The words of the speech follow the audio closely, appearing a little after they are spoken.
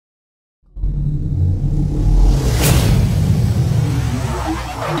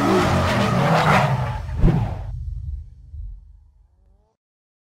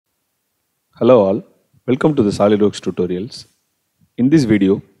Hello all, welcome to the SOLIDWORKS tutorials. In this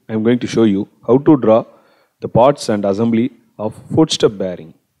video, I am going to show you how to draw the parts and assembly of footstep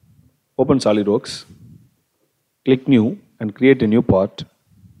bearing. Open SOLIDWORKS, click New and create a new part.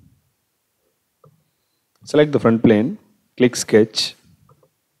 Select the front plane, click Sketch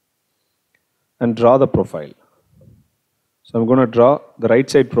and draw the profile. So I am going to draw the right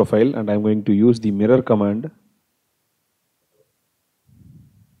side profile and I am going to use the mirror command.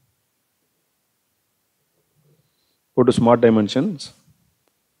 Go to Smart Dimensions.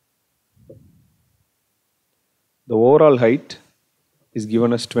 The overall height is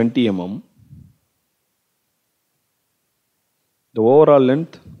given as 20 mm. The overall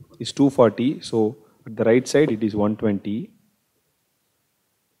length is 240, so at the right side it is 120.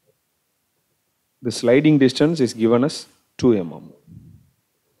 The sliding distance is given as 2 mm.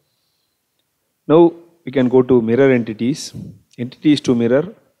 Now we can go to mirror entities. Entities to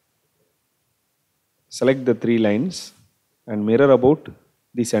mirror. Select the three lines and mirror about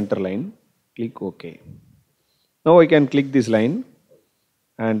the center line. Click OK. Now I can click this line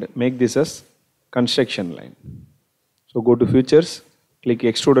and make this as construction line. So go to Features, click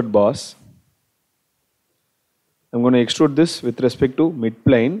Extruded Bars. I'm going to extrude this with respect to mid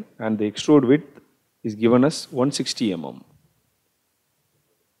plane and the extrude width is given as 160 mm.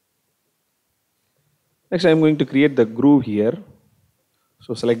 Next I am going to create the groove here.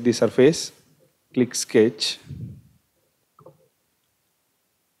 So select the surface, click Sketch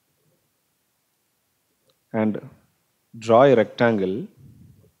and draw a rectangle.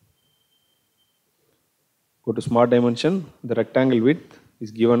 Go to Smart Dimension. The rectangle width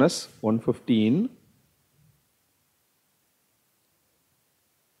is given as 115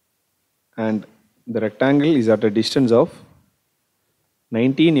 and the rectangle is at a distance of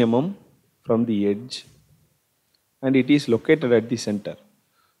 19 mm from the edge and it is located at the center.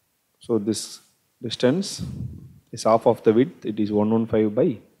 So this distance is half of the width, it is 115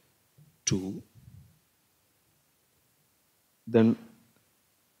 by 2. Then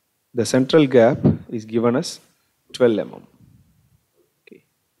the central gap is given as 12 mm. Okay.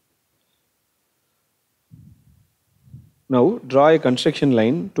 Now draw a construction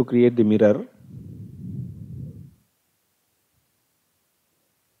line to create the mirror.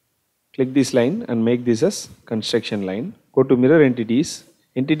 Click this line and make this as construction line. Go to mirror entities.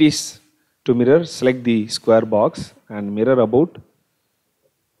 Entities to mirror, select the square box and mirror about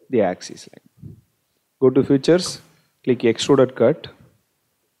the axis line. Go to Features, click Extruded Cut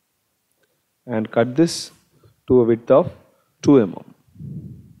and cut this to a width of 2 mm.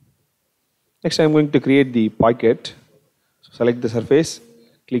 Next I am going to create the pocket. So select the surface,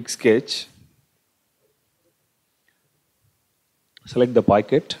 click Sketch, select the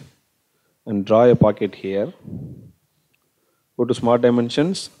pocket and draw a pocket here. Go to Smart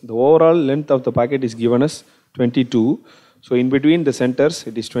Dimensions. The overall length of the pocket is given as 22. So in between the centers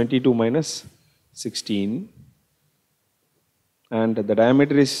it is 22 minus 16 and the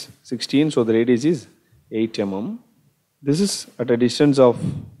diameter is 16, so the radius is 8 mm. This is at a distance of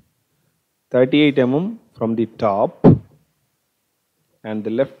 38 mm from the top and the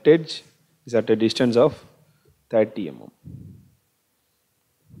left edge is at a distance of 30 mm.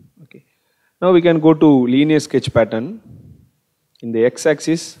 Okay. Now we can go to linear sketch pattern. In the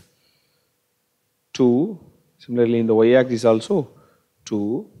x-axis 2, similarly in the y-axis also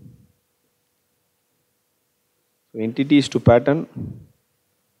 2. So entities to pattern,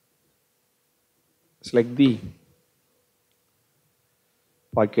 select the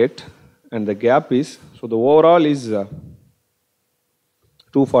pocket and the gap is, so the overall is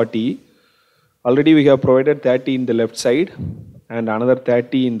 240. Already we have provided 30 in the left side and another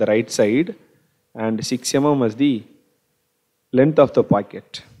 30 in the right side and 6 mm as the length of the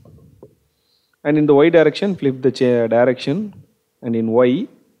pocket. And in the y direction, flip the direction and in y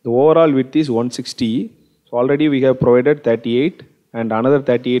the overall width is 160. So already we have provided 38 and another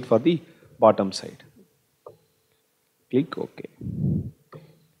 38 for the bottom side. Click OK.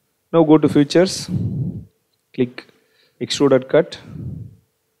 Now go to Features, click Extruded Cut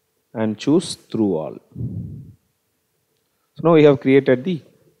and choose Through All. So now we have created the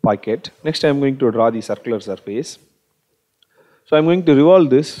pocket. Next I am going to draw the circular surface. So I am going to revolve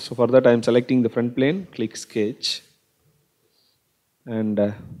this. So for that I am selecting the front plane, click Sketch and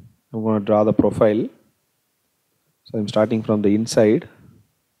I am going to draw the profile. So I am starting from the inside.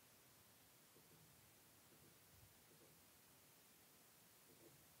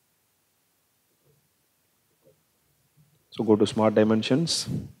 So go to Smart Dimensions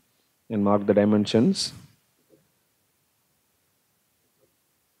and mark the dimensions.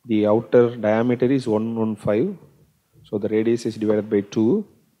 The outer diameter is 115. So the radius is divided by 2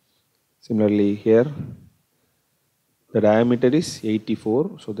 Similarly here the diameter is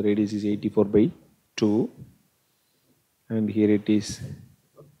 84, so the radius is 84 by 2, and here it is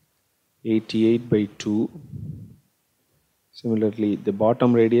 88 by 2. Similarly the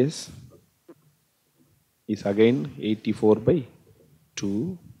bottom radius is again 84 by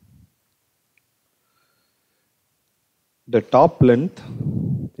 2. The top length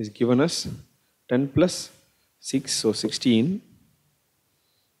is given as 10 plus 6, so 16.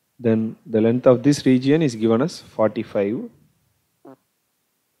 Then the length of this region is given as 45,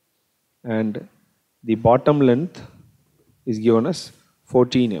 and the bottom length is given as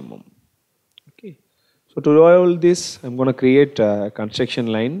 14 mm. Okay. So to do all this, I'm going to create a construction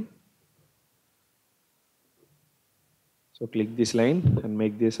line. So click this line and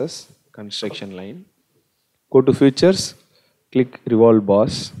make this as construction line. Go to features, click revolve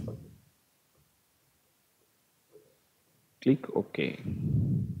boss, click OK.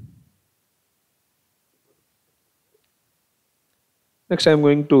 Next I am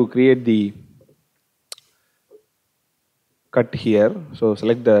going to create the cut here. So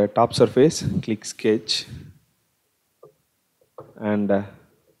select the top surface, click sketch, and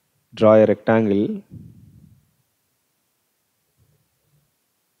draw a rectangle.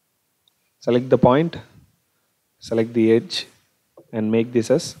 Select the point, select the edge, and make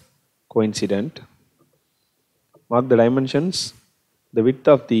this as coincident. Mark the dimensions. The width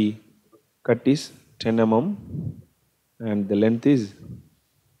of the cut is 10 mm and the length is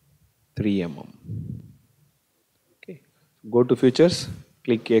 3 mm. Okay. Go to features,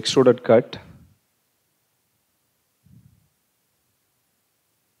 click extruded cut,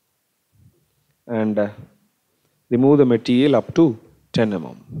 and remove the material up to 10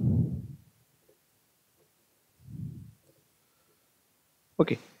 mm.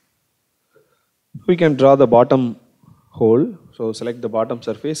 Okay. We can draw the bottom hole. So select the bottom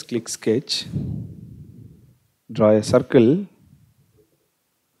surface, click sketch, draw a circle,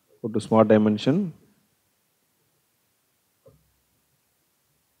 go to smart dimension.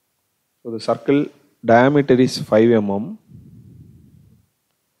 So the circle diameter is 5 mm.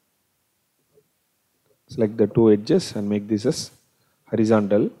 Select the two edges and make this as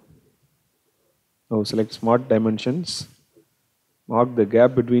horizontal. Now select smart dimensions. Mark the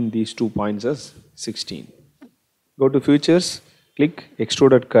gap between these 2 points as 16. Go to features, click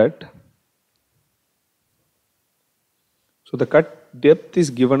extruded cut. So the cut depth is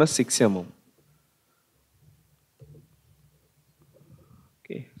given as 6 mm.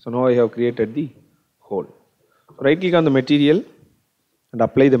 Okay, so now I have created the hole. Right click on the material and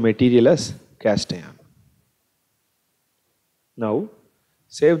apply the material as cast iron. Now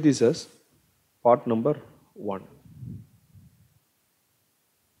save this as part number 1.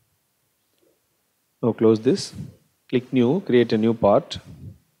 Now close this, click new, create a new part.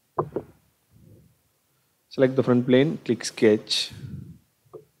 Select the front plane, click sketch,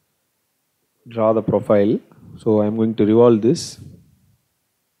 draw the profile. So I am going to revolve this.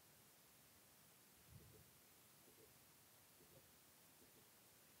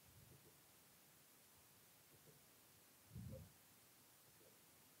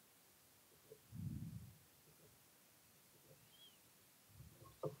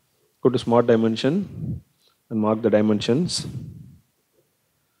 Go to smart dimension and mark the dimensions.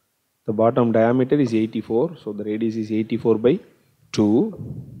 The bottom diameter is 84, so the radius is 84 by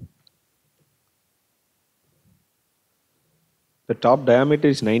 2. The top diameter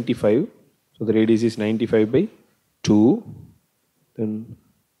is 95, so the radius is 95 by 2. Then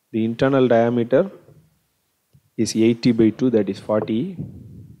the internal diameter is 80 by 2, that is 40.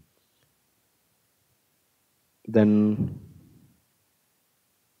 Then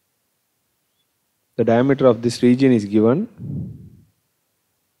the diameter of this region is given.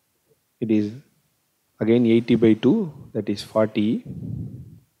 It is again 80 by 2, that is 40.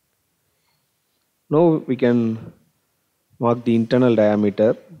 Now we can mark the internal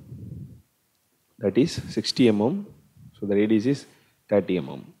diameter, that is 60 mm. So the radius is 30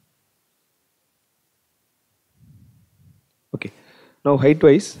 mm. Okay. Now height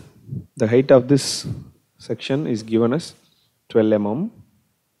wise, the height of this section is given as 12 mm.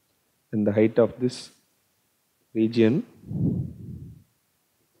 And the height of this region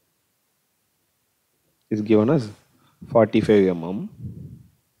is given as 45 mm.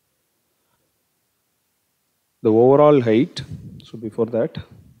 The overall height, so before that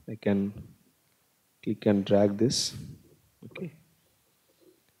I can click and drag this. Okay.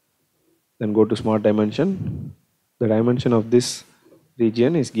 Then go to smart dimension. The dimension of this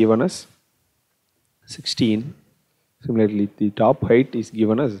region is given as 16. Similarly, the top height is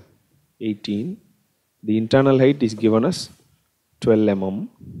given as 18. The internal height is given as 12 mm.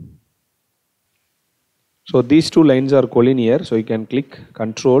 So these two lines are collinear, so you can click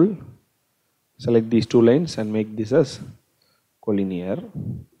Control, select these two lines and make this as collinear,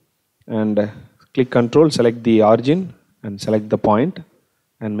 and click Control, select the origin and select the point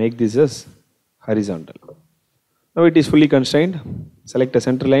and make this as horizontal. Now it is fully constrained. Select a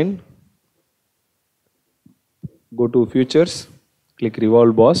center line, go to Features, click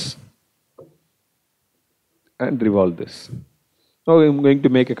Revolve Boss and revolve this. Now I am going to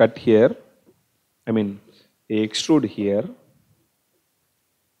make a cut here, I mean a extrude here.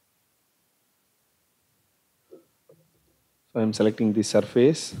 So I am selecting the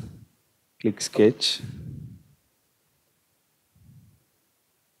surface, click Sketch.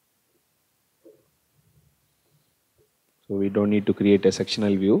 So we don't need to create a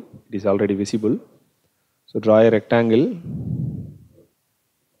sectional view, it is already visible. So draw a rectangle.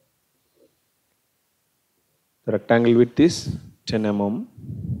 The rectangle width is 10 mm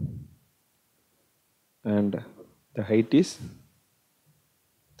and the height is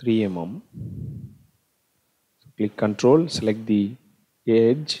 3 mm. So click Control, select the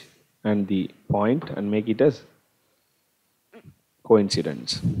edge and the point and make it as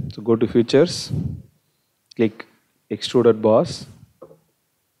coincidence. So go to Features, click Extruded Boss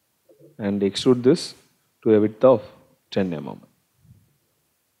and extrude this to a width of 10 mm.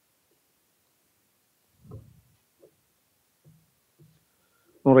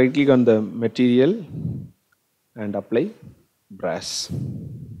 Now right click on the material and apply brass.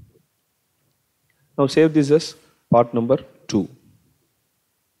 Now save this as part number 2.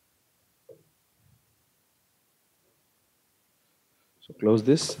 So close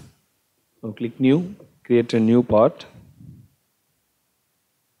this. Now click New, create a new part.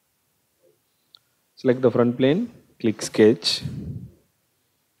 Select the front plane, click Sketch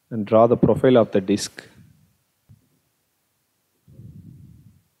and draw the profile of the disc.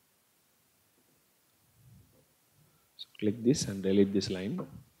 So click this and delete this line.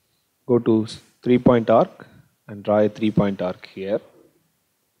 Go to 3-point arc and draw a 3-point arc here.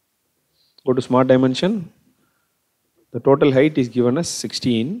 Go to Smart Dimension. The total height is given as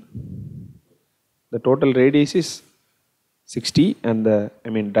 16. The total radius is 60 and the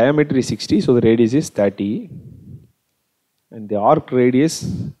diameter is 60, so the radius is 30. And the arc radius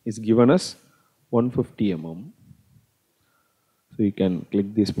is given as 150 mm. So you can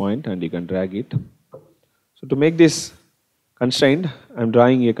click this point and you can drag it. So to make this constrained, I am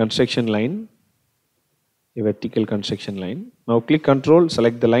drawing a construction line, a vertical construction line. Now click Control,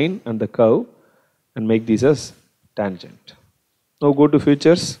 select the line and the curve and make this as tangent. Now go to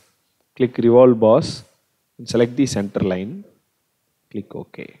Features, click Revolve Boss and select the center line. Click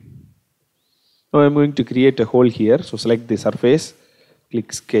OK. Now I am going to create a hole here. So select the surface,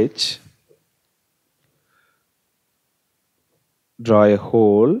 click Sketch, draw a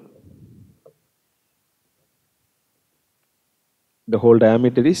hole. The hole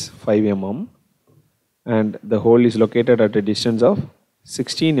diameter is 5 mm and the hole is located at a distance of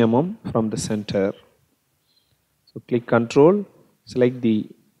 16 mm from the center. So click Control, select the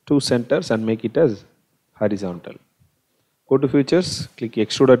two centers and make it as horizontal. Go to Features, click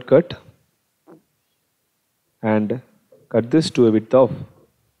Extruded Cut and cut this to a width of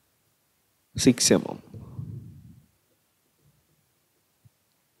 6 mm.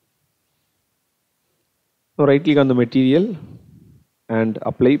 Now right click on the material and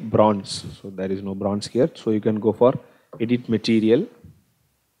apply bronze. So there is no bronze here, so you can go for Edit Material.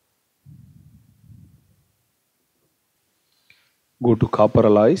 Go to Copper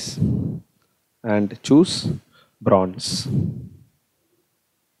Alloys and choose bronze.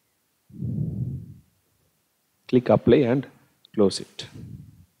 Click Apply and close it.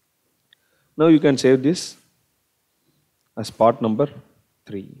 Now you can save this as part number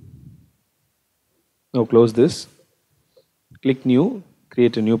 3. Now close this. Click New,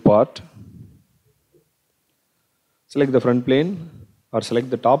 create a new part. Select the front plane or select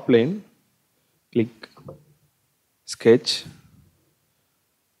the top plane. Click Sketch.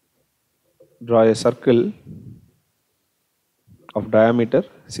 Draw a circle of diameter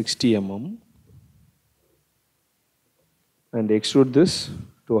 60 mm and extrude this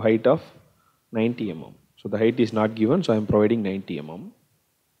to a height of 90 mm. So the height is not given, so I am providing 90 mm.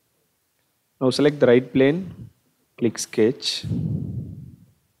 Now select the right plane, click Sketch.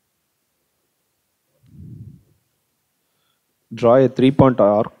 Draw a 3-point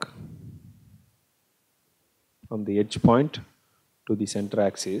arc from the edge point to the center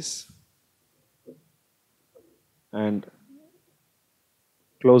axis and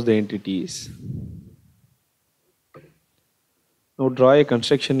close the entities. Now draw a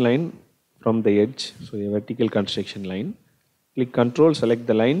construction line from the edge, so a vertical construction line. Click Control, select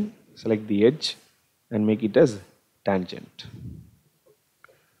the line, select the edge and make it as tangent.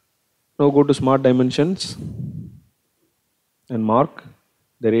 Now go to smart dimensions and mark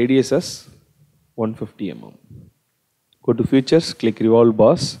the radius as 150 mm. Go to features, click revolve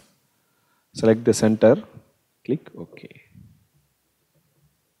bars, select the center, click OK.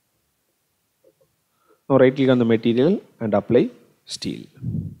 Now right click on the material and apply steel.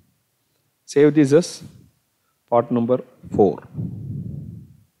 Save this as part number 4.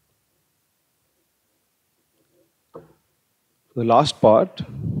 The last part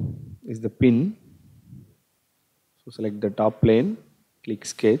is the pin. So select the top plane, click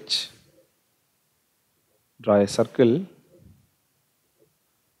sketch, draw a circle.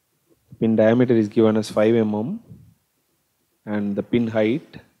 The pin diameter is given as 5 mm and the pin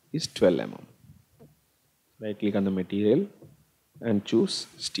height is 12 mm. Right click on the material and choose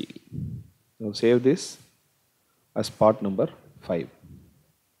steel. Now save this as part number 5.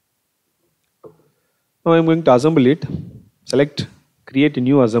 Now I am going to assemble it. Select create a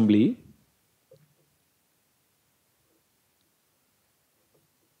new assembly.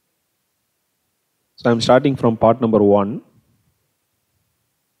 So I am starting from part number 1.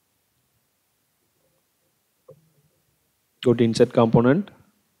 Go to insert component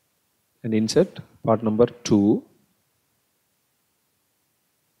and insert part number 2.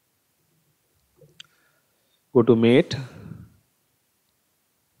 Go to mate,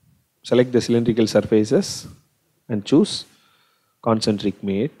 select the cylindrical surfaces and choose concentric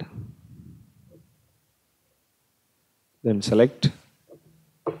mate. Then select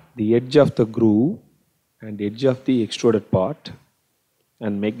the edge of the groove and edge of the extruded part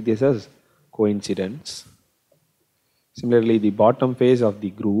and make this as coincidence. Similarly, the bottom face of the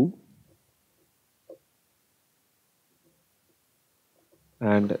groove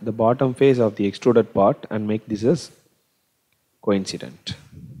and the bottom face of the extruded part and make this as coincident.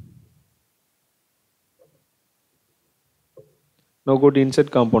 Now go to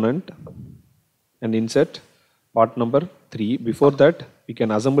insert component and insert part number 3. Before that, we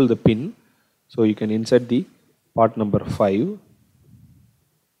can assemble the pin. So you can insert the part number 5.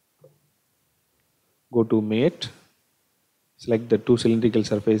 Go to mate, select the 2 cylindrical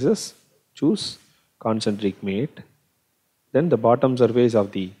surfaces, choose concentric mate. Then the bottom surface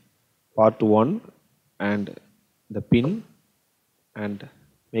of the part 1 and the pin and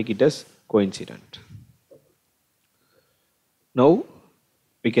make it as coincident. Now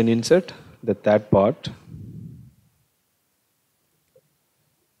we can insert the third part.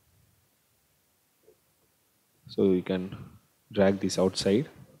 So we can drag this outside.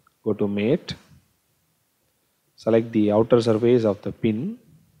 Go to mate, select the outer surface of the pin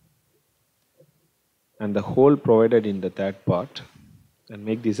and the hole provided in the third part and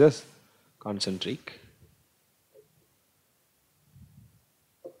make this as concentric.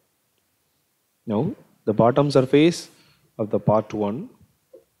 Now the bottom surface of the part 1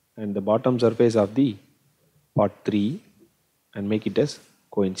 and the bottom surface of the part 3 and make it as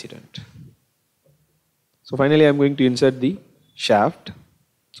coincident. So finally I am going to insert the shaft.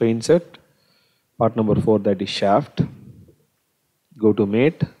 So insert part number 4, that is shaft. Go to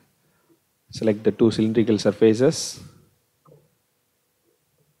mate, select the 2 cylindrical surfaces.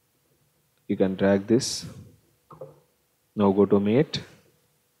 You can drag this. Now go to mate,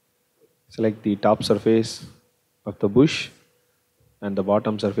 select the top surface of the bush and the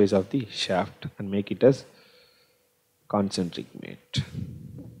bottom surface of the shaft and make it as concentric mate.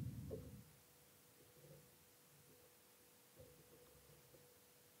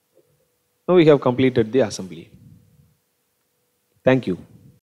 Now we have completed the assembly. Thank you.